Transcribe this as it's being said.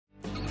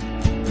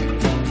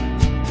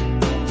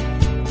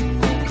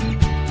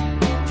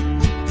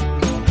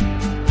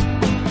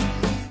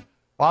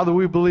Father,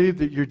 we believe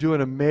that you're doing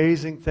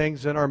amazing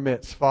things in our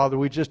midst. Father,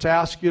 we just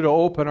ask you to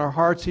open our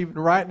hearts even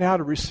right now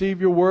to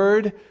receive your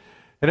word.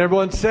 And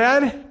everyone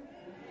said,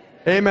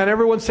 amen.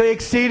 Everyone say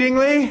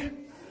exceedingly,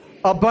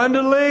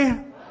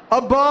 abundantly,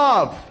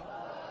 above.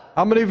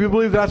 How many of you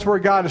believe that's where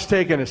God has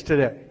taken us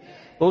today?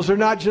 Those are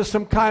not just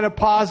some kind of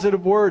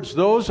positive words.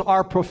 Those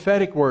are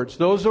prophetic words.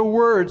 Those are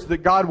words that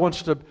God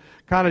wants to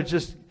kind of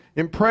just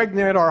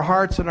impregnate our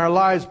hearts and our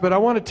lives. But I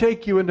want to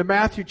take you into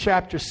Matthew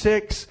chapter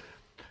 6.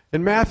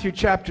 In Matthew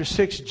chapter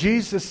 6,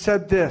 Jesus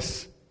said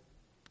this,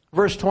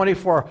 verse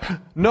 24,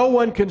 no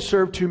one can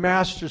serve two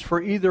masters, for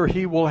either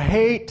he will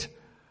hate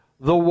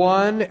the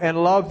one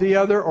and love the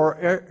other,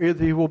 or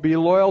either he will be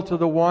loyal to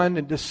the one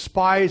and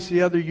despise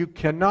the other. You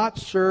cannot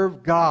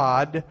serve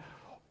God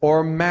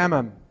or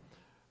mammon.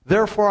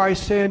 Therefore I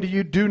say unto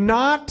you, do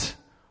not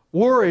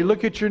worry.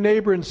 Look at your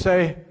neighbor and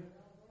say,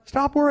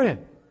 stop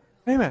worrying.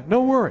 Amen.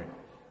 No worry.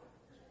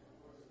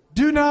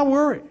 Do not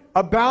worry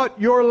about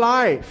your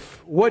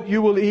life, what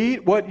you will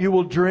eat, what you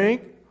will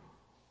drink,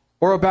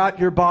 or about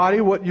your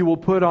body, what you will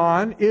put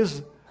on.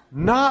 Is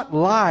not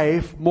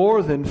life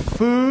more than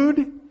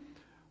food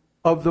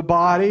of the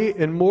body,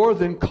 and more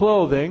than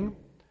clothing,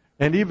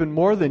 and even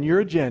more than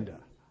your agenda?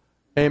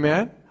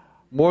 Amen?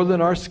 More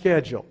than our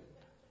schedule.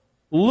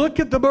 Look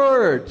at the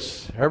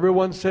birds.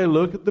 Everyone say,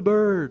 look at the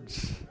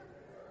birds.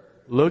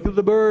 Look at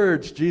the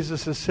birds.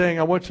 Jesus is saying,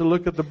 I want you to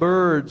look at the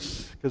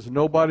birds, because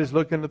nobody's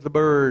looking at the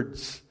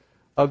birds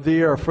of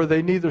the air. For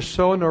they neither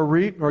sow nor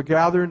reap nor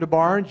gather into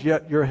barns,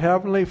 yet your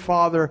heavenly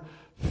Father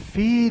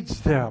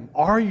feeds them.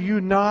 Are you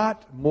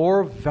not have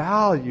more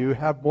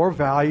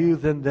value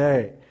than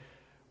they?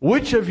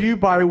 Which of you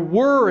by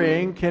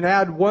worrying can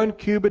add 1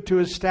 cubit to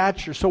his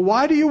stature? So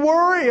why do you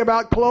worry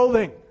about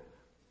clothing?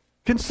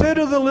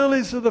 Consider the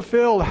lilies of the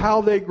field,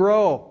 how they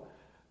grow.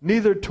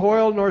 Neither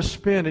toil nor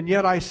spin. And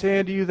yet I say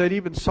unto you that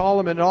even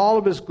Solomon in all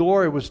of his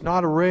glory was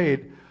not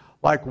arrayed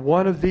like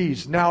one of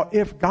these. Now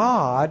if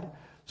God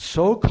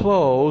so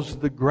clothes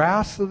the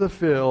grass of the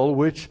field,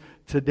 which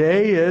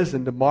today is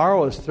and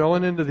tomorrow is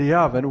thrown into the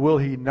oven, will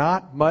he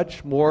not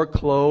much more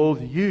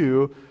clothe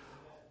you,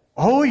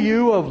 O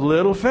you of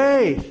little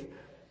faith?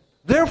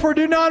 Therefore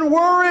do not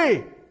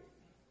worry.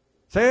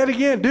 Say it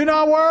again. Do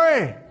not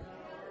worry.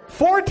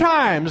 4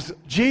 times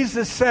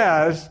Jesus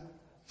says,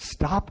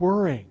 stop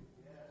worrying.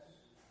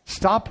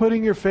 Stop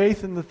putting your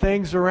faith in the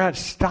things around.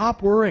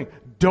 Stop worrying.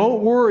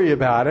 Don't worry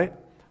about it.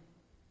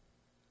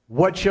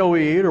 What shall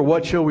we eat or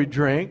what shall we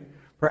drink?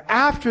 For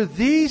after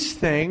these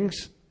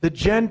things, the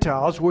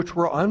Gentiles, which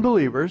were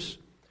unbelievers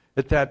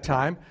at that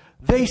time,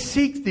 they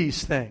seek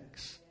these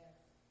things.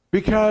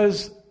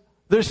 Because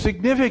their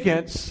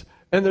significance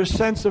and their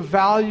sense of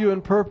value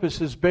and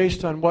purpose is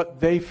based on what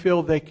they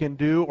feel they can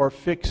do or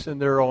fix in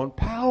their own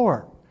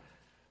power.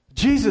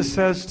 Jesus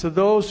says to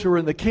those who are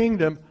in the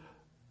kingdom,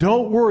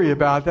 don't worry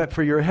about that,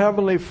 for your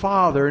heavenly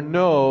Father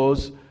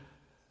knows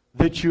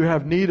that you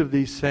have need of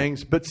these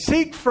things. But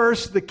seek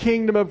first the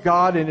kingdom of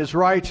God and his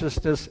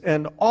righteousness,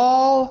 and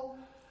all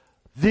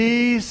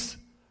these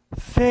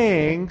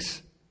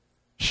things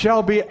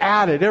shall be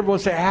added. Everyone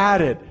say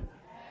added.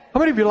 How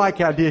many of you like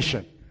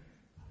addition?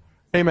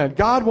 Amen.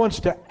 God wants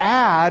to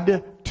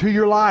add to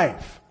your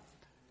life.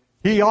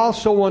 He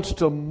also wants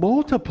to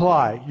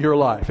multiply your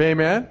life.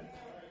 Amen.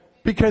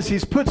 Because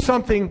he's put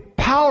something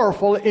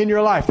powerful in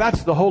your life.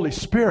 That's the Holy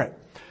Spirit.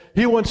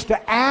 He wants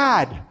to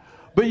add.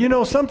 But you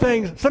know,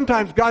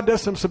 sometimes God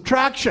does some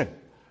subtraction.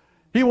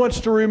 He wants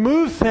to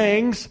remove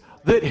things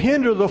that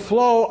hinder the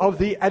flow of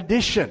the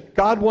addition.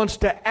 God wants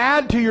to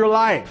add to your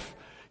life.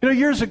 You know,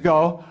 years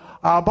ago,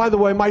 by the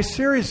way, my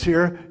series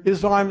here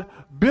is on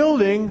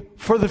building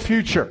for the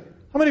future.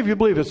 How many of you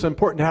believe it's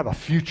important to have a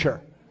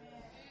future?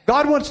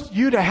 God wants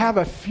you to have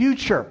a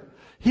future.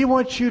 He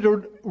wants you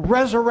to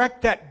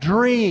resurrect that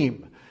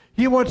dream.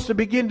 He wants to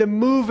begin to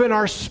move in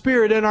our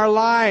spirit, in our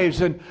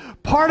lives. And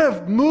part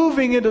of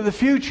moving into the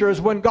future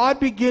is when God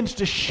begins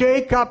to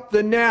shake up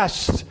the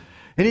nest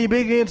and he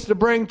begins to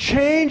bring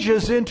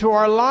changes into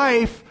our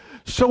life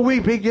so we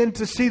begin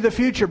to see the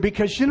future.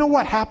 Because you know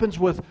what happens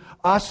with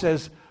us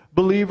as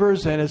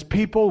believers and as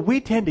people? We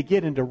tend to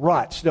get into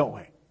ruts, don't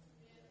we?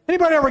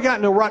 Anybody ever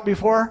gotten into a rut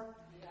before?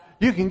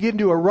 You can get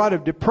into a rut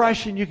of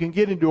depression. You can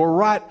get into a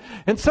rut.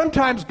 And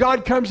sometimes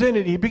God comes in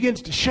and he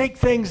begins to shake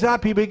things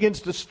up. He begins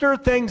to stir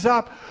things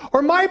up.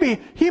 Or maybe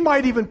he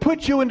might even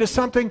put you into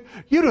something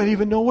you don't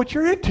even know what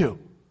you're into.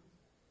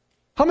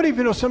 How many of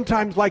you know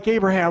sometimes, like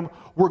Abraham,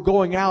 we're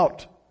going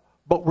out,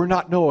 but we're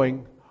not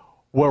knowing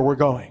where we're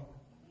going?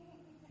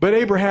 But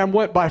Abraham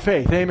went by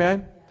faith.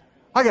 Amen?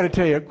 I got to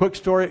tell you a quick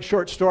story,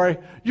 short story.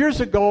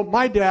 Years ago,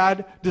 my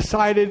dad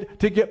decided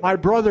to get my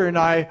brother and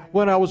I,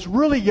 when I was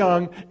really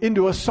young,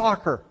 into a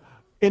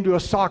intramural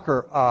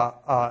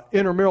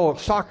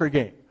soccer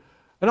game.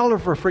 And I'll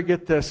never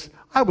forget this.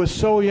 I was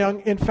so young.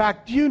 In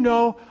fact, do you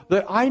know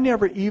that I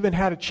never even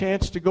had a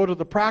chance to go to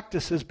the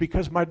practices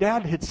because my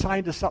dad had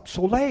signed us up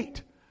so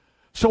late.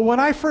 So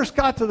when I first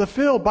got to the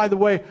field, by the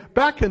way,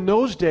 back in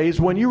those days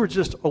when you were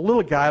just a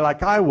little guy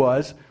like I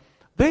was,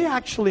 they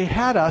actually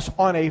had us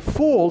on a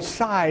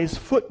full-size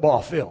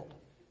football field,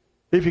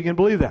 if you can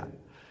believe that.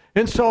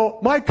 And so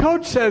my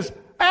coach says,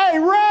 "Hey,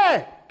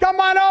 Ray, come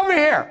on over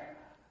here.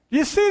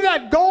 You see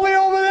that goalie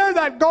over there,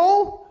 that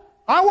goal?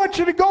 I want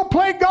you to go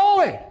play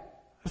goalie."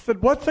 I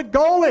said, "What's a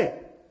goalie?"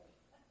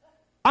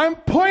 "I'm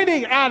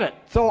pointing at it."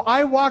 So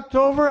I walked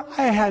over.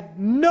 I had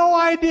no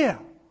idea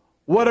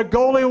what a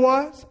goalie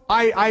was.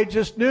 I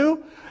just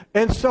knew.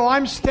 And so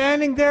I'm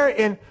standing there.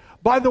 And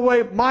by the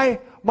way,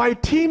 my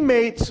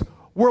teammates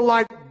were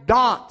like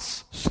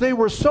dots. So they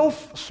were so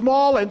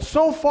small and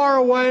so far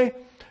away.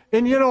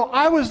 And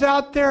I was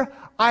out there.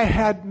 I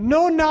had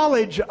no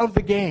knowledge of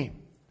the game.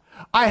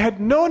 I had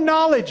no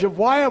knowledge of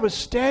why I was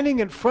standing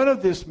in front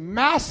of this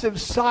massive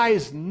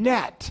size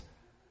net.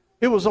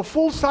 It was a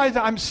full size.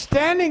 I'm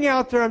standing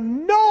out there. I have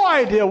no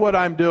idea what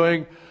I'm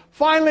doing.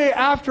 Finally,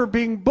 after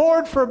being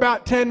bored for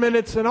about 10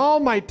 minutes, and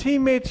all my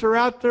teammates are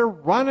out there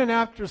running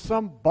after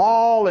some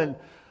ball, and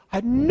I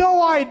had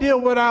no idea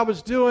what I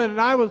was doing.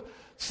 And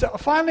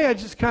finally, I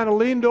just kind of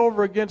leaned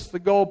over against the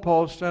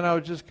goalpost, and I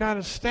was just kind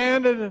of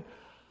standing, and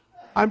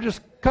I'm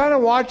just kind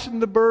of watching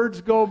the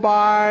birds go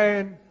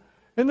by,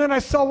 and then I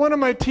saw one of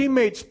my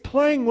teammates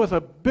playing with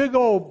a big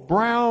old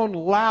brown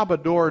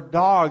Labrador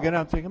dog, and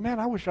I'm thinking, man,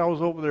 I wish I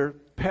was over there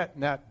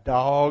petting that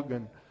dog.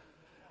 And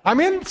I'm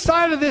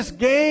inside of this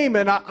game,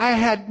 and I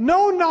had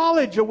no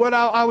knowledge of what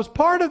I was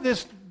part of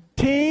this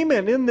team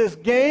and in this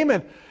game,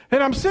 and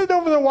I'm sitting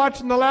over there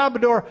watching the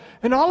Labrador,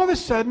 and all of a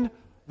sudden,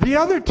 the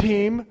other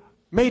team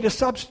made a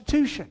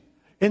substitution,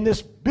 and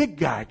this big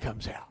guy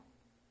comes out.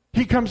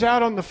 He comes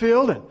out on the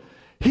field, and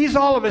he's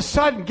all of a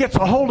sudden gets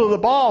a hold of the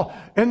ball,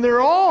 and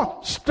they're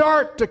all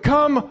start to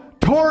come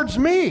towards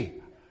me.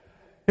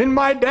 And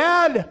my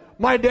dad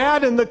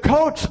and the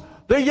coach,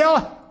 they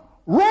yell,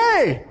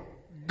 "Ray,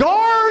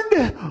 guard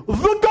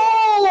the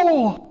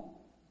goal!"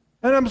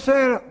 And I'm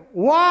saying,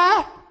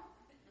 "What?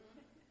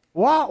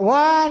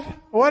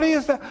 What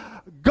is that?"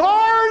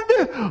 "Guard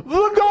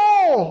the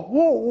goal!"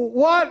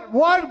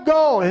 What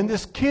goal? And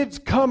this kid's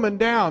coming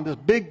down, this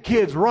big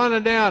kid's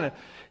running down, and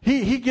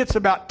He gets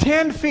about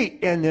 10 feet,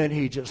 and then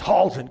he just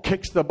hauls and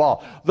kicks the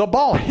ball. The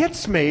ball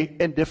hits me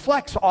and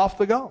deflects off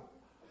the goal.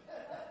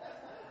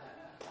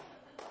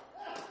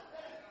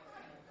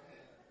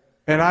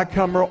 And I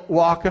come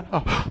walking.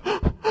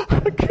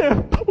 I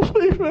can't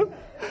believe it.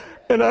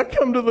 And I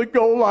come to the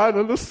goal line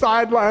and the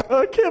sideline.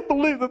 I can't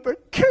believe that they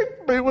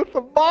kicked me with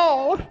the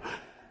ball.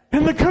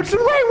 And the coach said,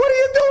 "Ray, what are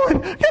you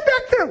doing? Get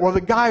back there." Well,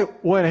 the guy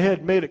went ahead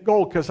and made it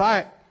goal because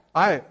I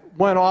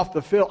went off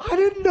the field. I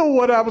didn't know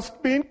what I was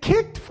being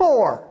kicked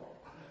for.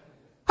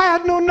 I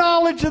had no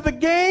knowledge of the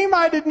game.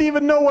 I didn't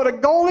even know what a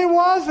goalie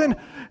was, and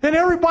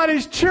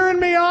everybody's cheering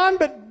me on,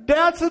 but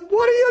Dad said,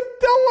 "What are you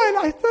doing?"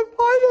 I said,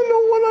 "I don't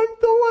know what I'm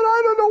doing.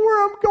 I don't know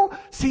where I'm going."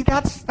 See,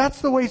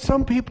 that's the way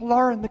some people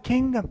are in the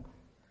kingdom.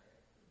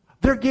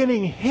 They're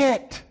getting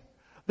hit.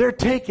 They're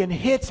taking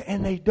hits,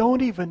 and they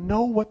don't even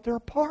know what they're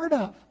part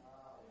of.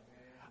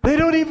 They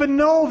don't even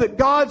know that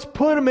God's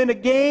put them in a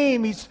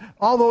game.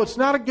 Although it's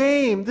not a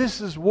game,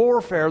 this is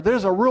warfare.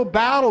 There's a real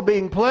battle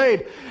being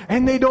played.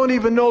 And they don't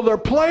even know their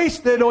place.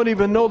 They don't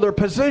even know their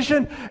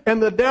position.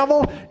 And the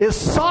devil is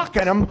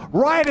socking them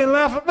right and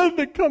left. And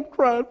they come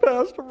crying,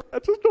 "Pastor, I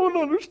just don't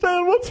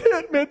understand what's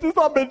hitting me.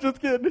 I've been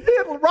just getting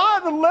hit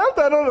right and left.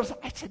 I don't understand."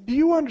 I said, "Do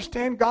you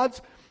understand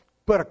God's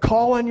put a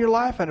call on your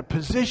life and a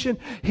position?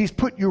 He's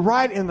put you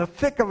right in the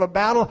thick of a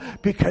battle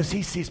because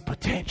He sees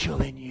potential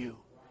in you."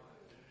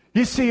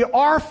 You see,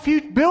 our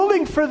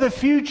building for the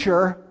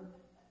future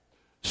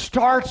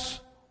starts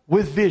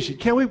with vision.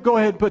 Can we go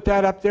ahead and put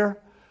that up there?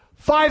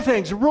 5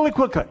 things, really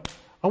quickly.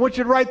 I want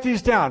you to write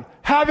these down.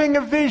 Having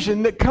a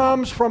vision that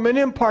comes from an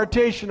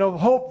impartation of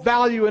hope,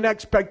 value, and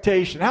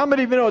expectation. How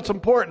many of you know it's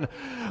important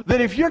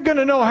that if you're going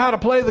to know how to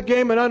play the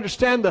game and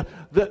understand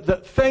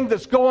the thing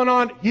that's going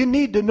on, you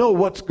need to know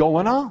what's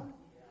going on.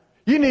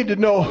 You need to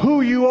know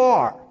who you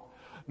are.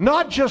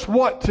 Not just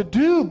what to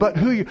do, but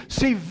who you...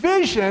 See,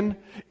 vision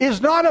is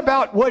not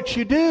about what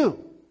you do.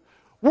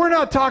 We're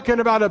not talking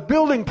about a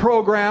building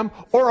program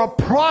or a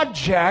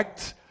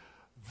project.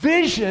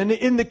 Vision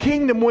in the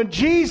kingdom, when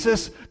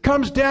Jesus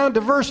comes down to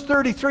verse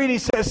 33 and He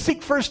says,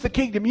 "Seek first the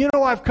kingdom." You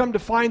know, I've come to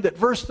find that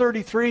verse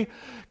 33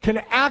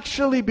 can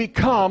actually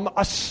become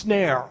a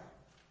snare.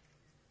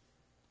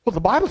 Well,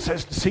 the Bible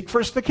says to seek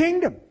first the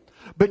kingdom.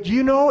 But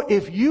you know,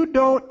 if you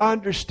don't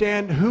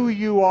understand who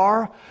you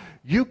are,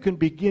 you can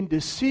begin to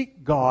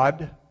seek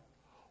God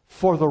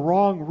for the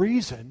wrong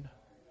reason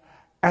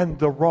and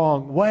the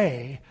wrong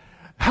way.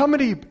 How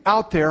many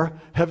out there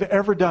have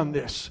ever done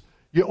this?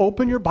 You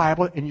open your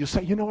Bible and you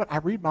say, "You know what? I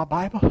read my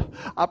Bible,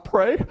 I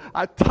pray,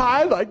 I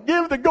tithe, I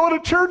give to go to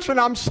church, and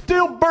I'm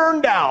still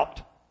burned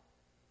out.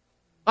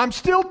 I'm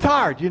still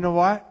tired." You know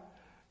why?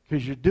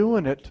 Because you're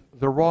doing it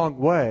the wrong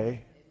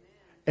way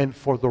and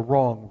for the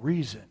wrong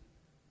reason.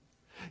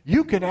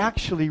 You can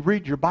actually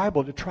read your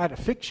Bible to try to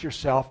fix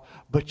yourself,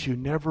 but you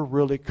never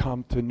really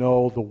come to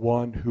know the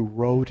one who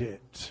wrote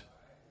it.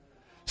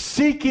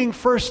 Seeking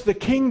first the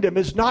kingdom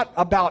is not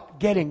about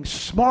getting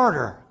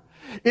smarter.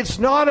 It's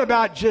not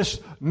about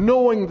just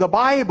knowing the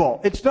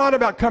Bible. It's not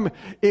about coming.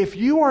 If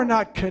you are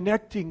not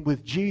connecting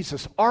with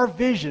Jesus, our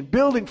vision,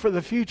 building for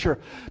the future,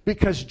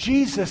 because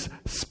Jesus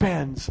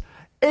spends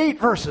 8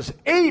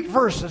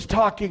 verses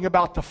talking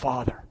about the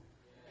Father.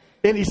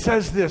 And he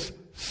says this,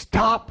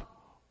 stop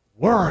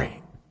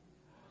worrying.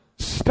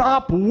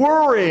 Stop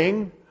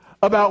worrying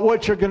about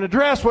what you're going to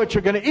dress, what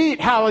you're going to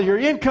eat, how your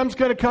income's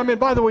going to come in.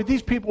 By the way,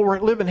 these people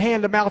weren't living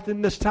hand to mouth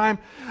in this time,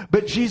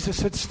 but Jesus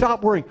said,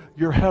 stop worrying.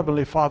 Your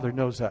heavenly Father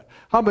knows that.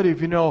 How many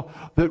of you know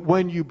that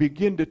when you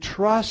begin to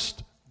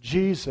trust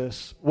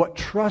Jesus, what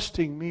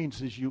trusting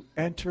means is you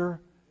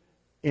enter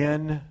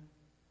in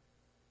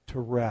to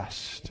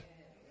rest.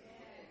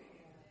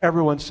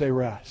 Everyone say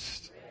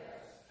rest.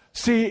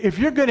 See, if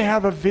you're going to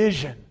have a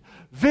vision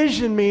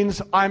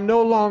means I'm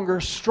no longer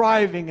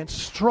striving and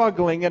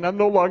struggling, and I'm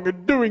no longer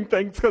doing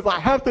things because I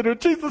have to do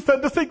it. Jesus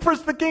said to seek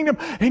first the kingdom,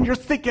 and you're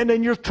seeking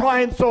and you're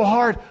trying so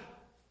hard.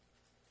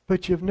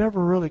 But you've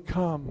never really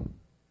come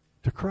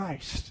to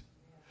Christ.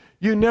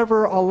 You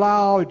never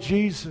allow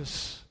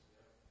Jesus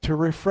to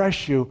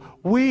refresh you.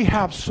 We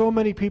have so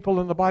many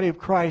people in the body of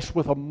Christ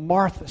with a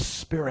Martha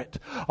spirit.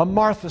 A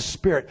Martha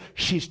spirit.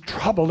 She's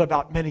troubled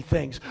about many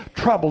things.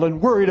 Troubled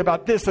and worried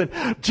about this. And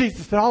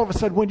Jesus said, all of a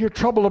sudden, when you're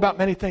troubled about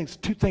many things,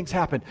 2 things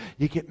happen.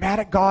 You get mad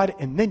at God,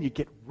 and then you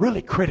get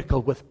really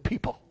critical with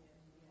people.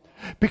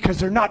 Because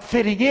they're not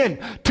fitting in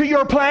to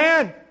your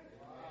plan.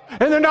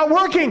 And they're not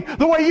working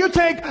the way you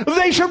think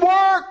they should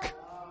work.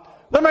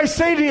 Let me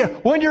say to you,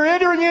 when you're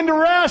entering into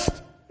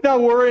rest, not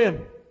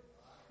worrying.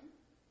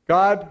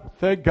 God,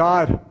 thank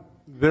God,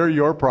 they're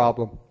your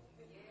problem.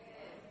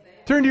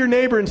 Turn to your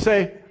neighbor and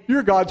say,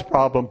 you're God's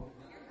problem.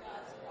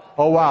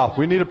 Oh, wow.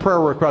 We need a prayer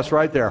request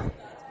right there.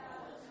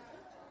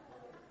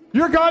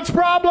 You're God's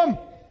problem.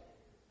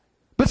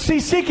 But see,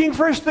 seeking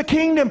first the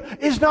kingdom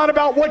is not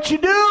about what you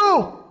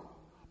do.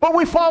 But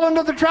we fall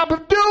into the trap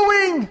of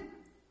doing.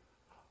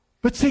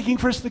 But seeking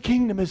first the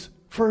kingdom is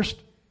first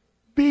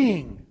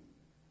being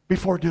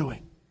before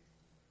doing.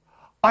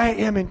 I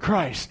am in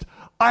Christ.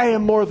 I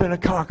am more than a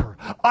conqueror.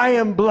 I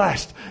am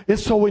blessed. And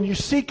so when you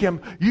seek Him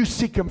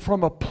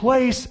from a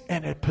place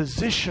and a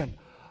position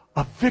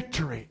of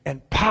victory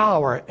and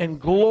power and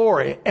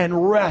glory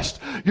and rest.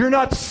 You're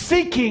not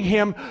seeking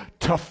Him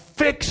to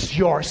fix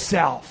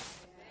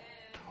yourself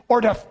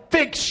or to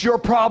fix your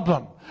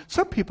problem.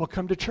 Some people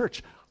come to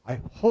church. I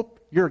hope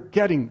you're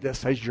getting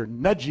this as you're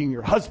nudging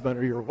your husband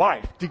or your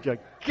wife. Did you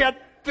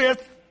get this?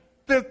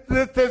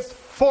 This is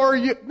for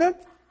you.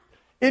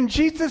 In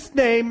Jesus'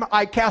 name,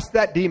 I cast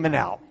that demon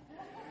out.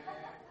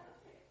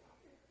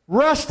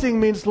 Resting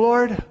means,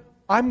 Lord,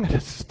 I'm going to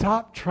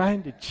stop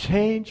trying to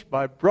change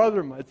my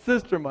brother, my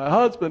sister, my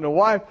husband, and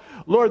wife.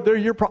 Lord, they're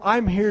your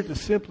I'm here to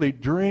simply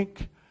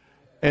drink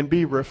and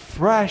be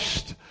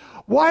refreshed.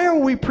 Why are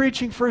we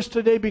preaching first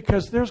today?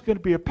 Because there's going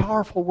to be a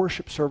powerful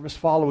worship service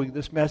following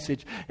this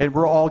message, and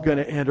we're all going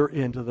to enter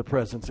into the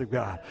presence of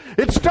God.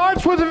 It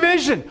starts with a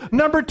vision.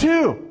 Number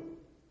two.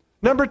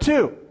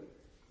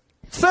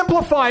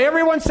 Simplify.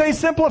 Everyone say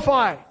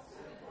simplify.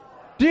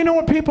 Do you know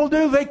what people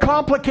do? They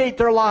complicate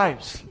their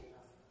lives.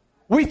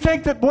 We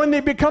think that when they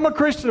become a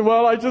Christian,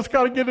 well, I just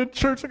got to get in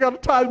church, I got to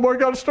tithe more, I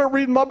got to start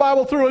reading my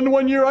Bible through in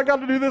 1 year, I got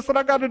to do this and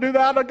I got to do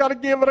that, I got to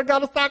give and I got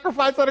to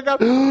sacrifice and I got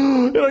to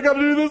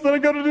do this and I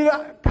got to do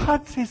that.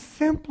 God says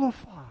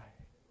simplify.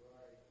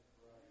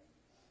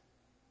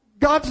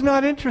 God's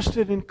not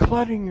interested in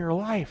cluttering your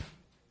life.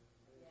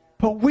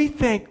 But we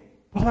think,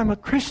 well, I'm a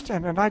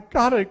Christian and I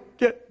got to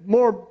get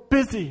more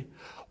busy.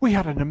 We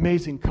had an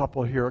amazing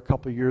couple here a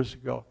couple years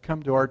ago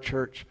come to our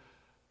church.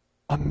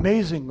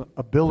 Amazing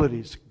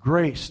abilities,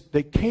 grace.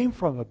 They came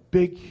from a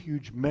big,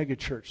 huge mega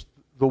church.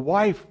 The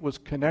wife was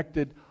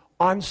connected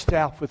on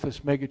staff with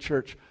this mega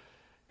church.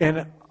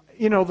 And,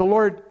 you know, the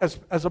Lord, as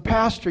a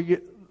pastor,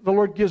 the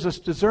Lord gives us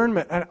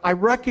discernment. And I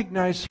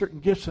recognize certain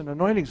gifts and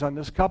anointings on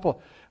this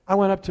couple. I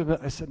went up to them,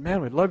 I said,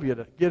 man, we'd love you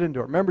to get into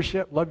our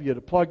membership, love you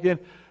to plug in.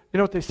 You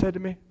know what they said to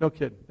me? No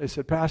kidding. They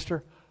said,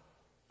 Pastor,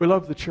 we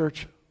love the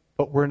church,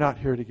 but we're not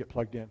here to get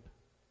plugged in.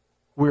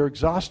 We're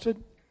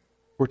exhausted.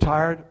 We're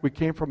tired. We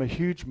came from a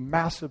huge,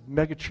 massive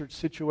megachurch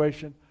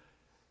situation,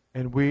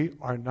 and we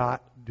are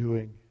not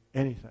doing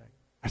anything.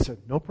 I said,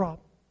 no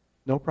problem.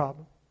 No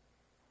problem.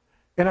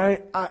 And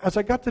I as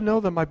I got to know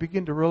them, I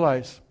began to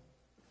realize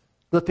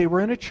that they were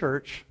in a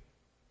church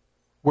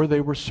where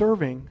they were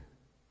serving.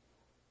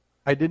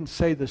 I didn't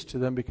say this to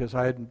them because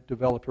I hadn't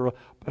developed a role,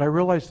 but I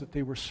realized that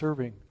they were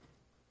serving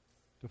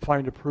to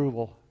find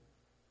approval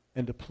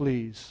and to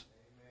please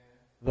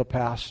the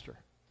pastor.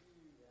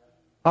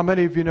 How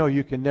many of you know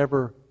you can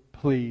never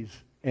please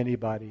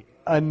anybody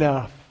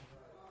enough?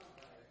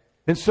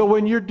 And so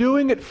when you're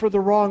doing it for the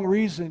wrong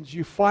reasons,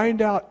 you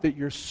find out that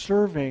you're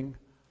serving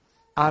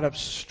out of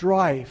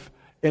strife.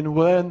 And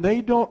when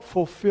they don't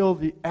fulfill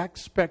the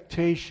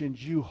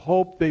expectations you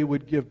hope they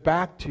would give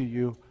back to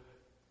you,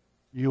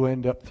 you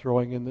end up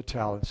throwing in the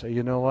towel and say,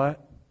 you know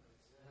what?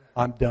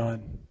 I'm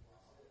done.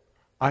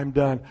 I'm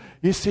done.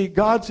 You see,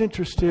 God's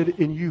interested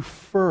in you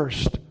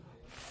first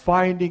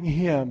finding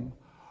Him,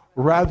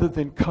 rather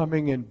than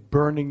coming and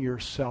burning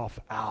yourself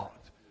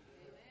out.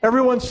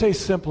 Everyone say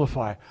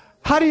simplify.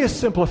 How do you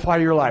simplify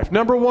your life?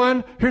 Number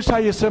one, here's how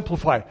you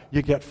simplify.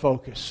 You get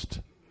focused.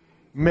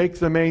 Make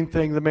the main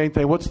thing the main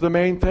thing. What's the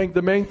main thing?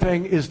 The main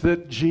thing is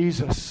that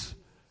Jesus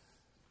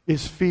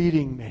is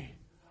feeding me.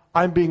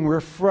 I'm being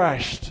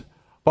refreshed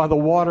by the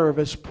water of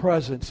His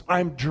presence.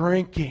 I'm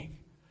drinking.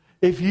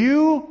 If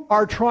you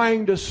are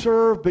trying to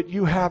serve, but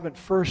you haven't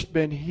first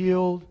been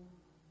healed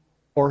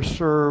or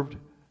served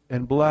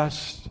and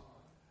blessed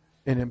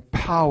and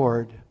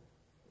empowered,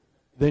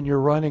 then you're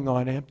running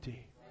on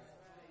empty.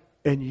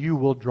 And you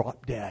will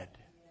drop dead.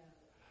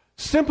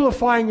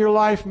 Simplifying your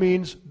life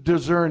means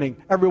discerning.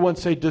 Everyone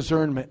say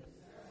discernment.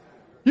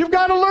 You've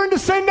got to learn to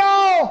say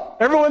no.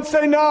 Everyone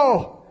say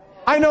no.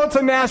 I know it's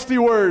a nasty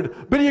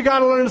word, but you got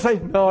to learn to say,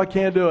 no, I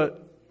can't do it.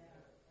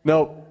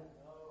 No.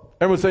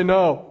 Everyone say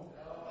no.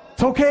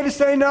 It's okay to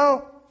say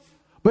no,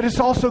 but it's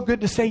also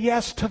good to say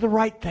yes to the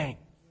right thing.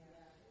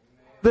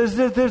 There's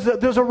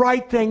a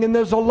right thing and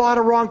there's a lot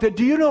of wrong things.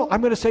 Do you know, I'm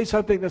going to say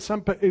something that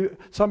some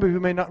of you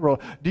may not know.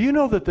 Do you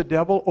know that the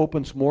devil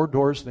opens more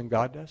doors than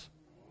God does?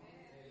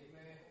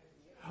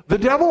 The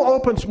devil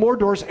opens more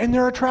doors, and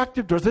they're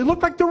attractive doors. They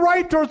look like the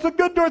right doors, the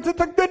good doors.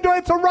 It's a good door,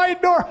 it's a right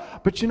door.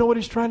 But you know what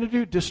he's trying to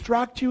do?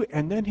 Distract you,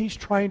 and then he's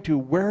trying to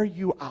wear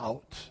you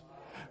out,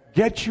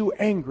 get you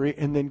angry,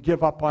 and then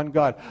give up on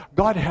God.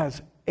 God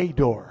has a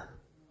door.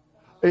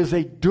 Is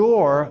a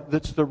door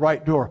that's the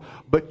right door.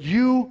 But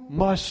you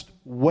must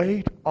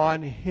wait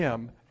on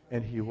Him,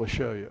 and He will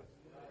show you.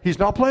 He's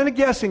not playing a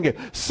guessing game.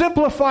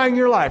 Simplifying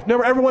your life.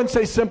 Number, everyone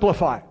say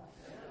simplify.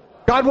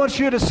 God wants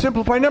you to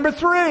simplify. Number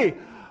 3,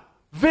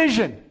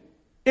 vision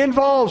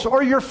involves,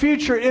 or your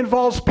future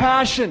involves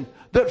passion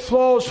that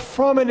flows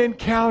from an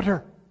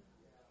encounter.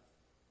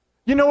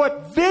 You know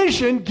what?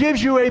 Vision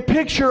gives you a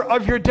picture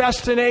of your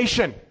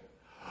destination.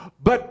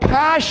 But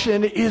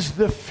passion is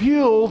the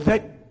fuel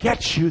that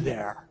gets you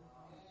there.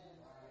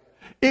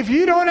 If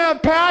you don't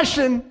have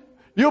passion,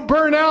 you'll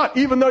burn out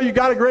even though you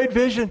got a great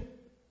vision.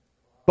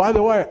 By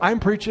the way, I'm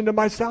preaching to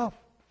myself.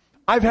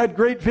 I've had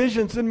great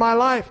visions in my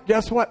life.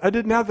 Guess what? I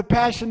didn't have the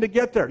passion to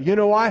get there. You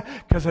know why?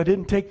 Because I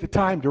didn't take the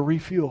time to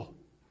refuel.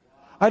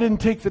 I didn't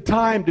take the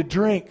time to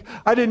drink.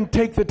 I didn't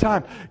take the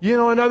time. You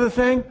know another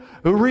thing?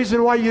 The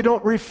reason why you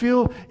don't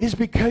refuel is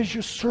because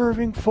you're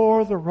serving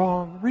for the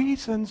wrong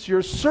reasons.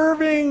 You're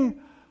serving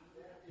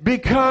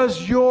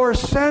because your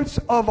sense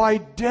of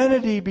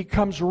identity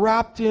becomes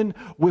wrapped in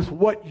with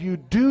what you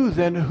do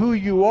than who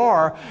you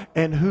are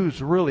and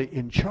who's really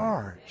in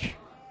charge.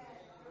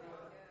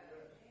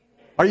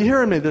 Are you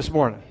hearing me this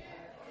morning?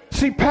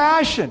 See,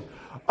 passion.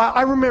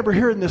 I remember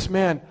hearing this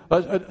man,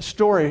 a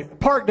story,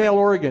 Parkdale,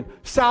 Oregon,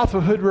 south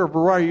of Hood River,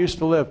 where I used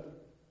to live.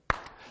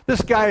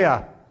 This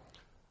guy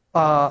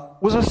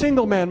was a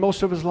single man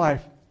most of his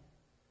life.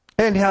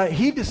 And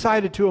he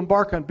decided to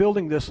embark on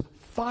building this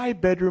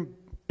 5-bedroom,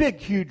 big,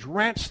 huge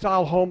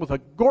ranch-style home with a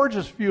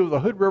gorgeous view of the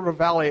Hood River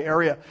Valley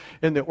area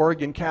in the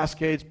Oregon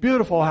Cascades.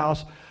 Beautiful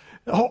house.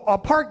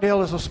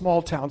 Parkdale is a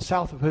small town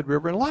south of Hood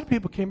River. And a lot of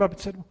people came up and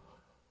said,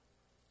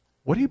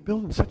 what are you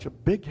building such a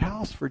big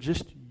house for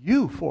just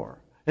you for?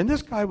 And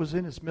this guy was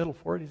in his middle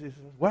 40s. He says,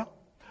 well,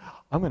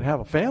 I'm going to have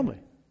a family.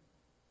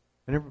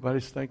 And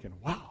everybody's thinking,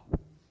 wow,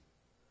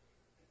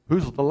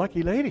 who's the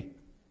lucky lady?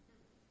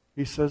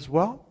 He says,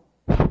 well,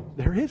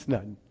 there is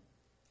none.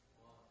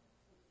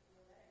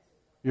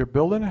 You're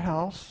building a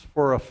house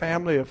for a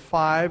family of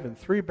 5 and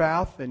 3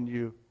 bath, and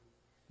you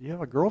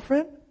have a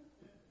girlfriend?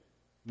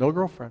 No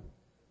girlfriend.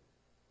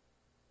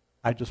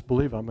 I just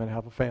believe I'm going to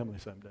have a family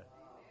someday.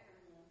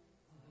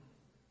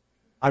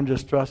 I'm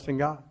just trusting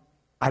God.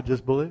 I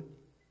just believe.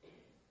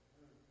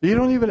 You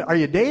don't even, are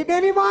you dating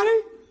anybody?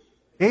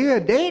 Are you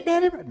dating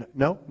anybody?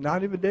 No,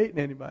 not even dating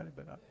anybody.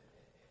 But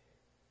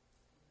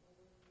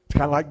it's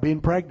kind of like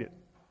being pregnant.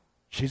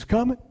 She's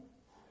coming.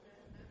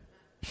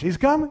 She's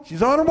coming.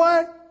 She's on her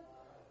way.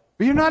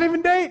 But you're not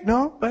even dating.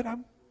 No, but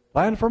I'm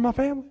planning for my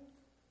family.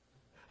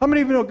 How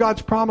many of you know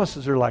God's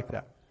promises are like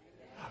that?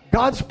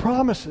 God's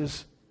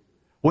promises,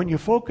 when you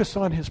focus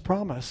on His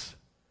promise,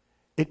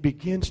 it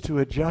begins to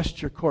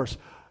adjust your course.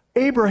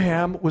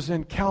 Abraham was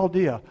in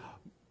Chaldea,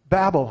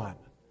 Babylon.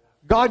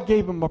 God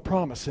gave him a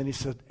promise, and He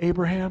said,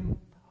 Abraham,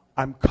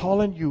 I'm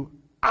calling you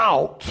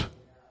out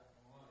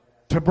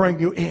to bring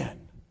you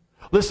in.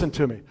 Listen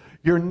to me.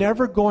 You're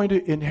never going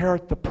to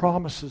inherit the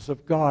promises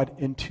of God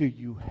until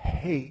you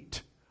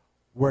hate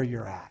where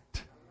you're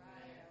at.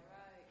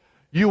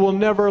 You will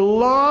never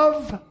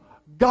love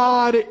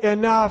God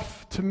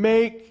enough to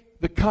make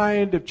the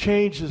kind of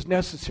changes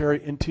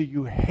necessary until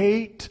you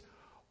hate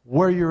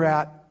where you're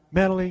at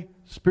mentally,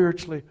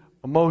 spiritually,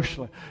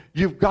 emotionally.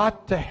 You've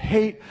got to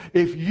hate.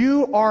 If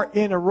you are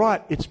in a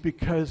rut, it's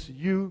because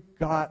you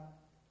got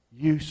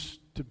used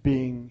to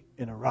being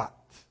in a rut.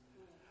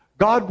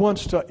 God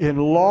wants to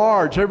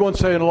enlarge. Everyone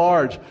say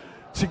enlarge.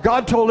 See,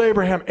 God told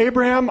Abraham,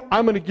 Abraham,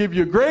 I'm going to give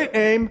you a great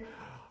name.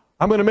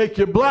 I'm going to make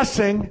you a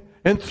blessing.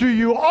 And through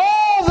you,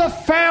 all the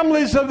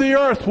families of the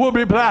earth will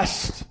be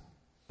blessed.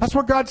 That's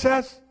what God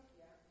says.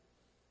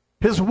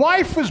 His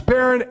wife was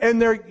barren,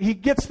 and he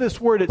gets this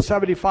word at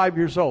 75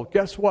 years old.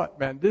 Guess what,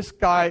 man? This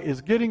guy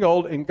is getting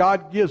old, and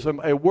God gives him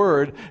a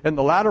word in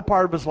the latter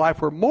part of his life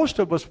where most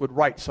of us would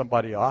write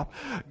somebody off.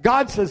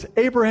 God says,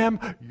 Abraham,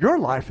 your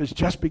life is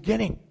just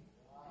beginning.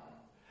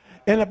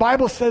 And the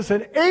Bible says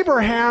that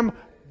Abraham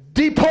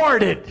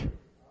departed.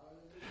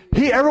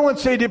 Everyone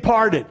say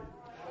departed.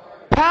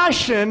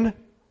 Passion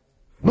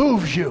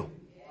moves you.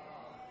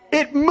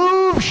 It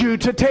moves you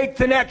to take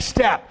the next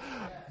step.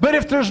 But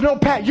if there's no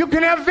passion, you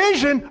can have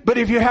vision, but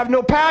if you have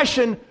no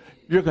passion,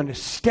 you're going to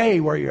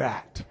stay where you're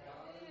at.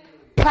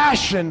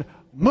 Passion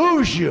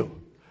moves you.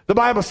 The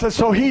Bible says,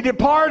 so he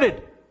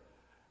departed.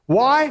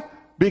 Why?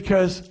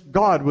 Because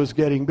God was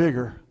getting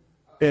bigger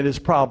and his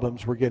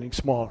problems were getting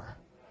smaller.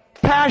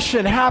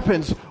 Passion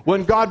happens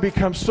when God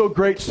becomes so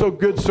great, so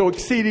good, so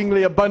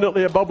exceedingly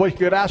abundantly above what you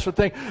could ask or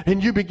think,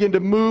 and you begin to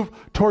move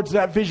towards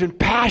that vision.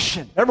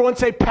 Passion. Everyone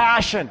say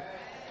passion.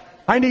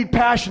 I need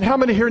passion. How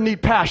many here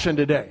need passion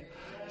today?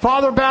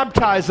 Father,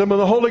 baptize them with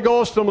the Holy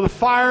Ghost and with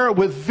fire,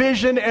 with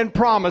vision and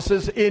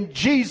promises in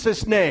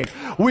Jesus' name.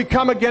 We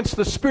come against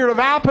the spirit of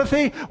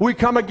apathy. We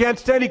come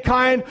against any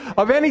kind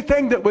of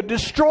anything that would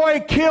destroy,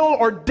 kill,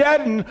 or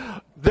deaden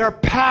their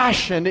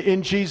passion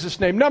in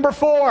Jesus' name. Number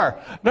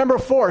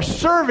four,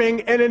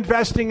 serving and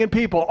investing in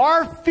people.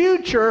 Our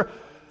future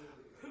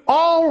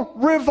all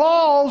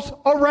revolves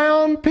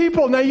around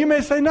people. Now you may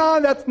say, no,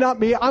 that's not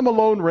me. I'm a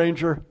Lone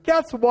Ranger.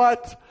 Guess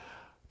what?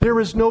 There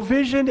is no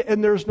vision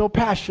and there's no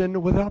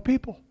passion without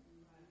people.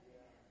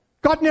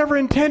 God never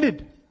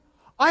intended.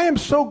 I am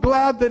so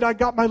glad that I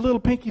got my little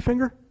pinky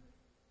finger.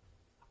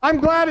 I'm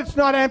glad it's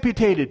not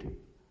amputated.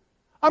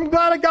 I'm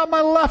glad I got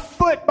my left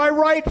foot, my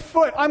right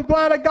foot. I'm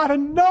glad I got a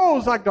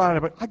nose. I'm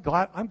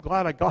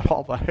glad I got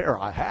all the hair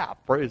I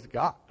have. Praise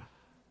God.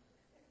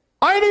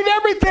 I need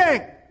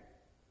everything.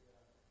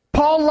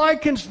 Paul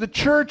likens the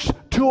church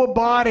to a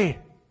body.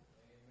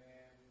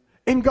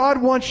 And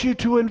God wants you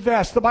to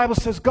invest. The Bible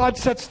says God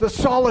sets the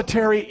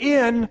solitary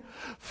in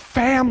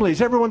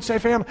families. Everyone say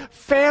family.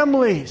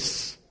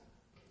 Families.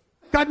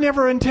 God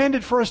never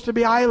intended for us to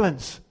be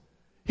islands.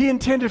 He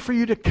intended for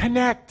you to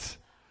connect.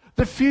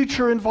 The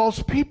future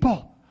involves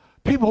people.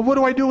 People, what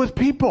do I do with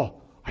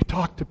people? I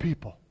talk to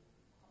people.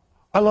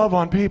 I love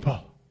on people.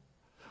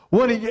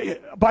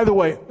 By the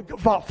way,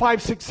 about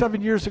 5, 6,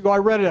 7 years ago, I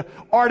read an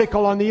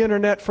article on the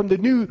internet from the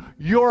New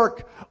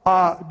York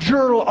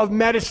Journal of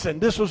Medicine.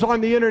 This was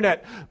on the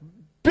internet.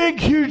 Big,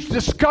 huge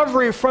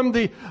discovery from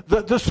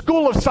the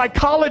School of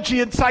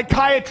Psychology and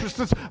Psychiatrists.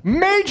 This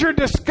major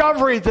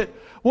discovery that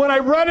when I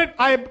read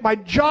it, my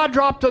jaw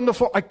dropped on the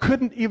floor. I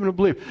couldn't even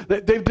believe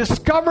that they've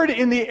discovered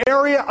in the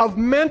area of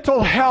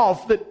mental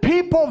health that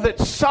people that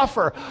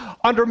suffer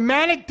under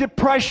manic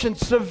depression,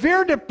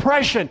 severe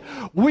depression,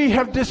 we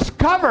have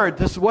discovered,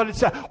 this is what it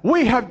said,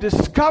 we have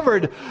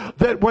discovered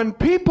that when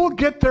people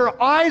get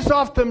their eyes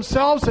off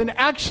themselves and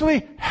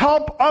actually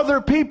help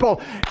other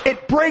people,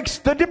 it breaks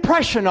the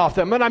depression off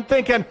them. And I'm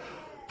thinking,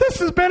 this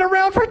has been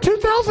around for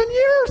 2,000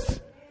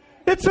 years.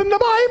 It's in the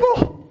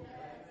Bible.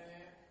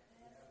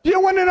 You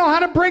want to know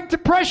how to break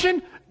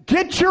depression?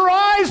 Get your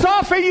eyes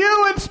off of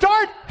you and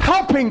start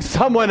helping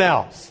someone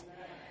else.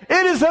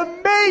 It is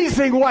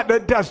amazing what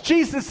it does.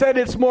 Jesus said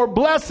it's more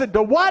blessed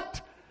to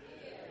what?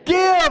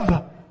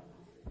 Give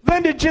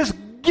than to just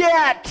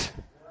get.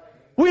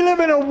 We live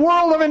in a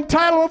world of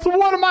entitlements.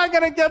 What am I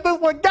going to get? This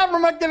is what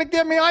government going to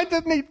give me. I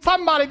just need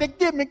somebody to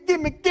give me,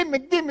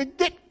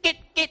 get.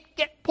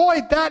 Boy,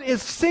 that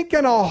is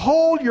sinking a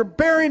hole. You're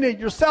burying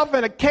yourself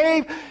in a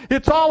cave.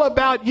 It's all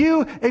about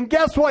you. And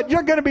guess what?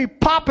 You're going to be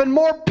popping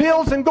more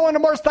pills and going to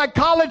more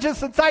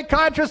psychologists and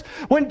psychiatrists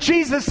when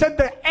Jesus said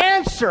the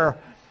answer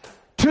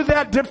to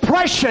that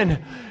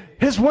depression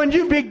is when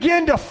you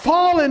begin to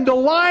fall into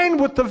line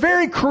with the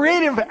very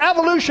creative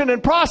evolution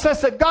and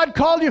process that God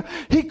called you.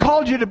 He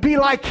called you to be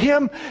like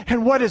Him.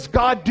 And what does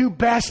God do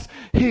best?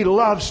 He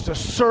loves to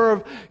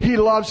serve. He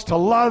loves to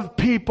love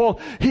people.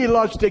 He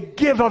loves to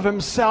give of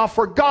Himself.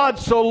 For God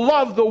so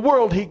loved the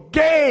world, He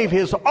gave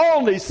His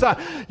only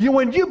Son.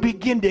 When you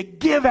begin to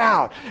give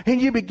out and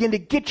you begin to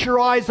get your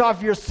eyes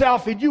off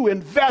yourself and you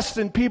invest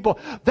in people,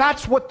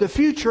 that's what the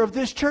future of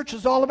this church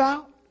is all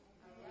about.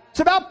 It's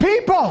about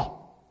people.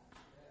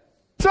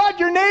 It's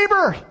not your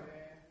neighbor.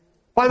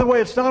 By the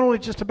way, it's not only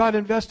just about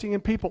investing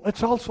in people.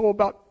 It's also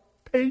about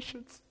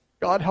patience.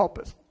 God help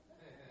us.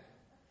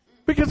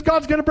 Because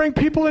God's going to bring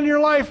people in your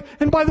life.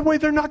 And by the way,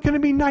 they're not going to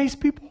be nice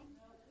people.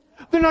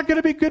 They're not going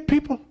to be good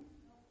people.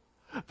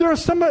 There are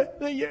some,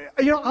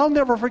 I'll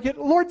never forget.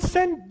 Lord,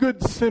 send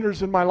good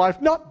sinners in my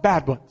life, not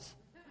bad ones.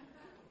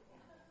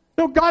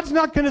 No, God's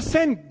not going to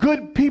send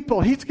good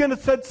people. He's going to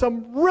send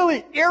some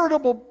really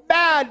irritable,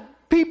 bad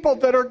people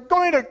that are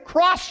going to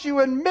cross you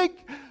and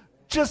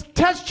just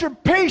test your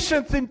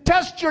patience and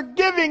test your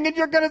giving, and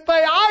you're going to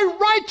say, I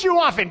write you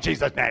off in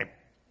Jesus' name.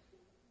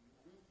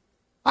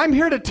 I'm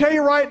here to tell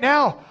you right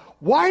now,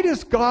 why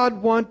does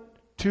God want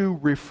to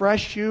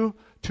refresh you,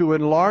 to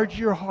enlarge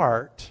your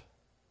heart?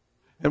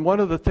 And one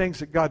of the things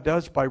that God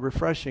does by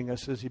refreshing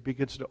us is He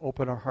begins to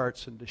open our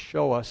hearts and to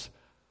show us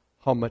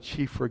how much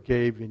He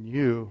forgave in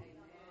you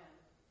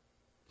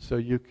so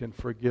you can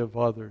forgive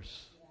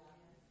others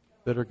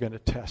that are going to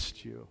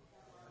test you,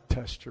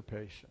 test your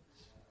patience.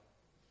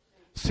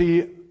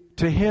 See,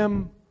 to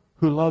him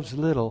who loves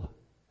little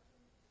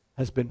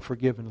has been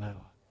forgiven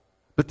little.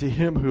 But to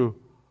him who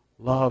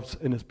loves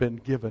and has been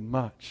given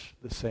much,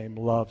 the same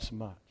loves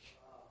much.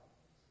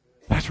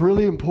 That's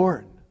really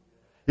important.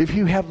 If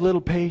you have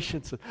little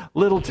patience,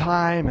 little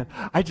time, and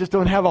I just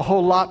don't have a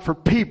whole lot for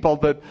people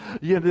that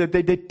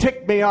they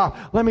tick me off.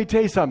 Let me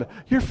tell you something.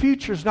 Your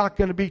future's not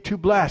going to be too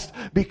blessed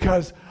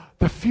because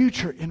the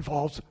future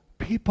involves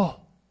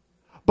people.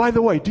 By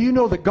the way, do you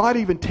know that God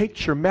even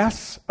takes your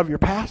mess of your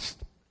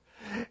past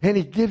and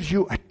He gives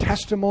you a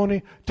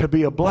testimony to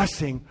be a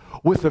blessing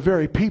with the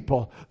very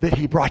people that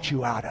He brought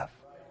you out of?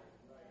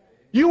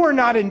 You are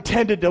not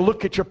intended to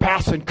look at your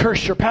past and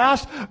curse your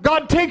past.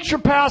 God takes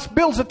your past,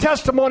 builds a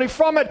testimony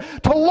from it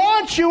to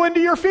launch you into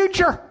your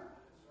future.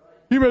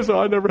 You may say,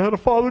 I never had a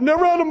father,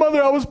 never had a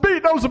mother. I was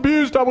beaten, I was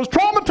abused, I was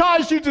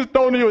traumatized. You just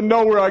don't even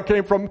know where I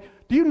came from.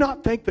 Do you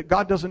not think that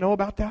God doesn't know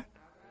about that?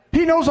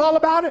 He knows all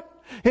about it.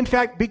 In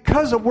fact,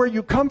 because of where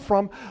you come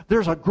from,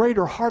 there's a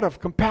greater heart of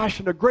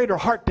compassion, a greater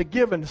heart to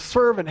give and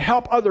serve and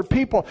help other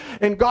people.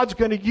 And God's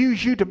going to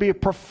use you to be a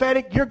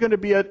prophetic. You're going to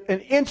be an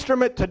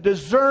instrument to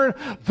discern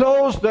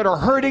those that are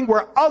hurting,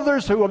 where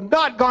others who have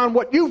not gone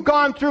what you've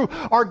gone through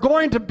are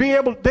going to be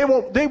able,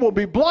 they will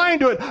be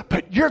blind to it,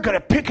 but you're going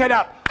to pick it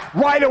up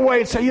right away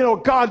and say,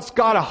 God's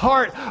got a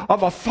heart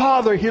of a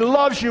father. He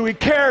loves you. He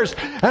cares.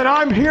 And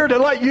I'm here to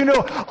let you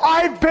know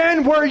I've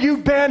been where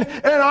you've been,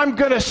 and I'm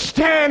going to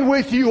stand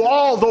with you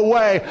all the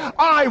way.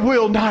 I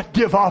will not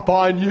give up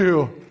on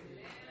you.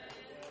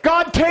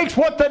 God takes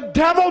what the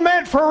devil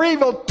meant for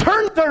evil,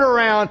 turns it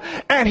around,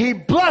 and He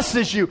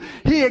blesses you.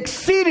 He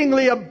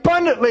exceedingly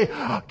abundantly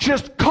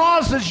just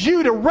causes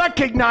you to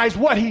recognize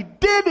what He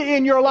did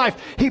in your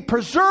life. He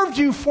preserved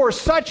you for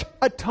such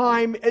a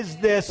time as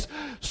this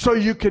so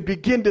you could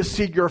begin to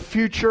see your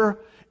future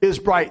is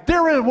bright.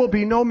 There will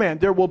be no man,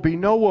 there will be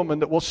no woman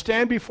that will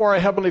stand before our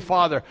Heavenly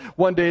Father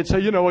one day and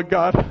say, you know what,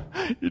 God,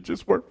 you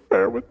just weren't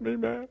fair with me,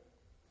 man.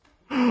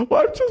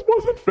 Life just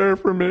wasn't fair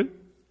for me.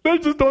 They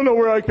just don't know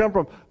where I come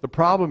from. The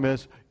problem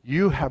is,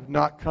 you have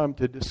not come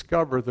to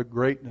discover the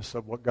greatness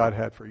of what God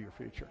had for your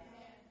future.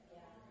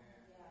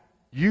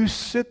 You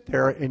sit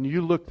there and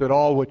you looked at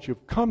all what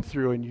you've come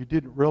through and you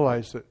didn't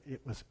realize that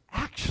it was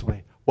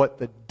actually what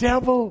the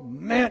devil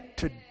meant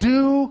to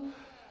do.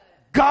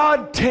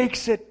 God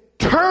takes it,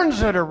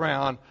 turns it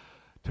around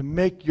to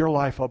make your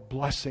life a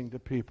blessing to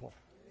people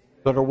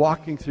that are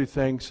walking through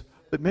things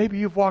that maybe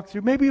you've walked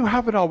through. Maybe you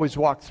haven't always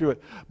walked through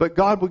it, but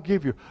God will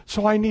give you.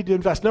 So I need to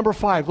invest. Number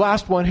 5,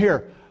 last one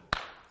here.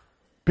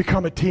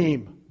 Become a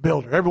team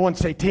builder. Everyone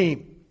say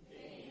team.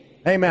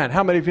 Amen.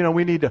 How many of you know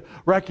we need to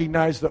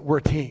recognize that we're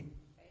a team?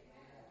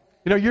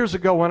 Years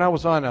ago when I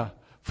was on a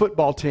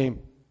football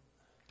team,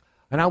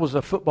 and I was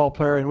a football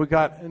player,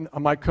 and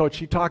my coach,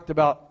 he talked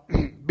about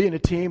being a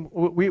team.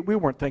 We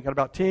weren't thinking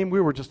about team.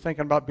 We were just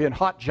thinking about being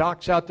hot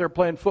jocks out there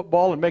playing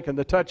football and making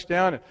the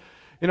touchdown. And,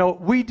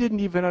 we didn't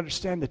even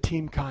understand the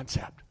team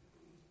concept.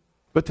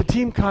 But the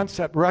team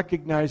concept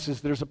recognizes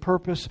there's a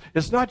purpose.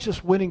 It's not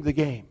just winning the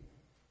game.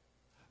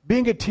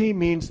 Being a team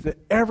means that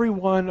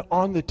everyone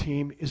on the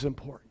team is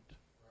important.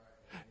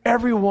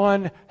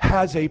 Everyone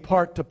has a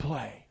part to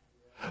play.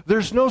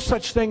 There's no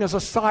such thing as a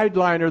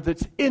sideliner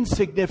that's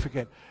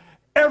insignificant.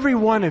 Every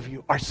one of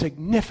you are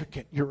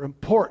significant. You're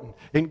important.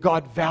 And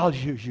God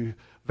values you.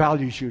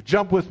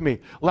 Jump with me.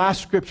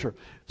 Last scripture.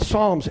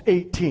 Psalms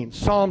 18.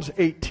 Psalms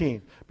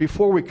 18.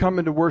 Before we come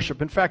into